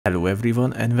Hello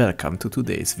everyone and welcome to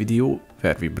today's video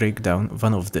where we break down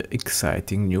one of the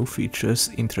exciting new features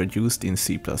introduced in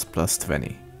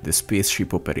C++20, the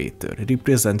spaceship operator,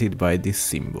 represented by this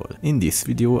symbol. In this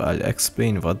video I'll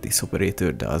explain what this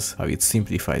operator does, how it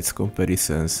simplifies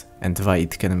comparisons, and why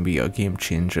it can be a game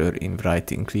changer in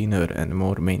writing cleaner and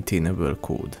more maintainable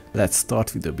code. Let's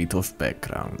start with a bit of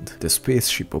background. The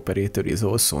spaceship operator is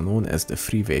also known as the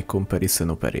freeway comparison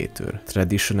operator.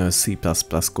 Traditional C++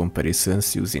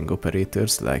 comparisons using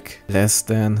operators like less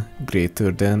than,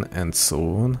 greater than, and so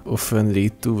on often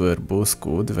lead to verbose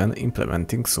code when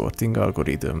implementing sorting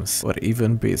algorithms or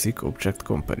even basic object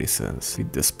comparisons.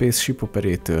 With the spaceship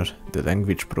operator, the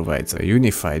language provides a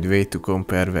unified way to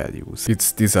compare values.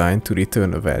 It's designed to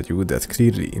return a value that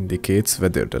clearly indicates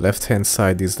whether the left-hand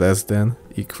side is less than,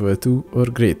 equal to, or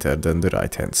greater than the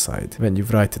right-hand side. When you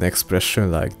write an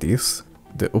expression like this,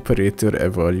 the operator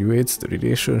evaluates the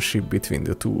relationship between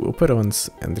the two operands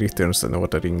and returns an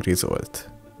ordering result.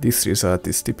 This result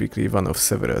is typically one of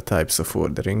several types of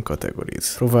ordering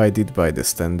categories provided by the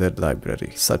standard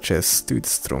library, such as std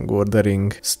strong ordering,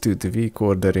 std weak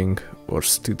ordering, or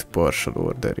std partial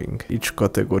ordering. Each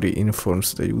category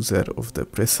informs the user of the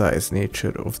precise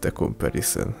nature of the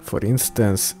comparison. For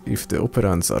instance, if the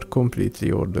operands are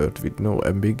completely ordered with no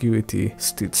ambiguity,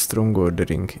 std strong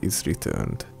ordering is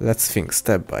returned. Let's think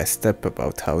step by step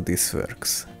about how this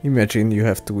works. Imagine you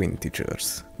have two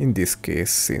integers. In this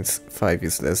case, since 5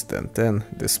 is less than 10,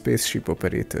 the spaceship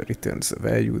operator returns a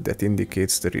value that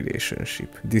indicates the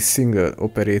relationship. This single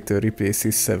operator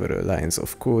replaces several lines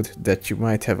of code that you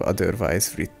might have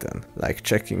otherwise written, like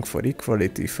checking for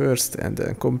equality first and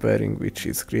then comparing which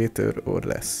is greater or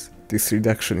less. This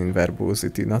reduction in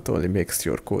verbosity not only makes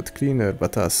your code cleaner,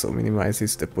 but also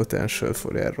minimizes the potential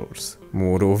for errors.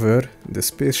 Moreover, the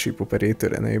spaceship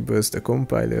operator enables the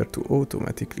compiler to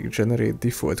automatically generate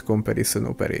default comparison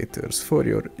operators for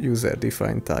your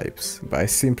user-defined types. By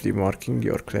simply marking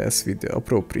your class with the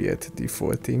appropriate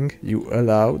defaulting, you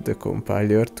allow the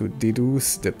compiler to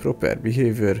deduce the proper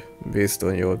behavior based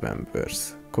on your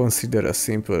members. Consider a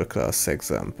simple class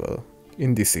example.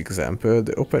 In this example,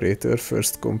 the operator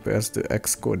first compares the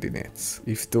x coordinates.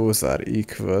 If those are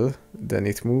equal, then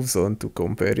it moves on to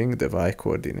comparing the y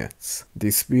coordinates.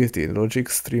 This built-in logic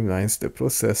streamlines the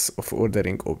process of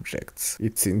ordering objects.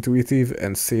 It's intuitive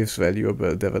and saves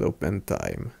valuable development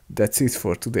time. That's it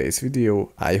for today's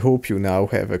video. I hope you now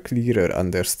have a clearer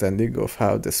understanding of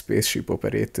how the spaceship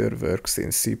operator works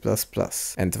in C++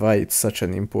 and why it's such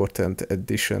an important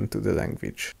addition to the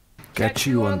language. Catch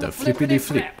you on the flippity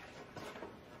flip!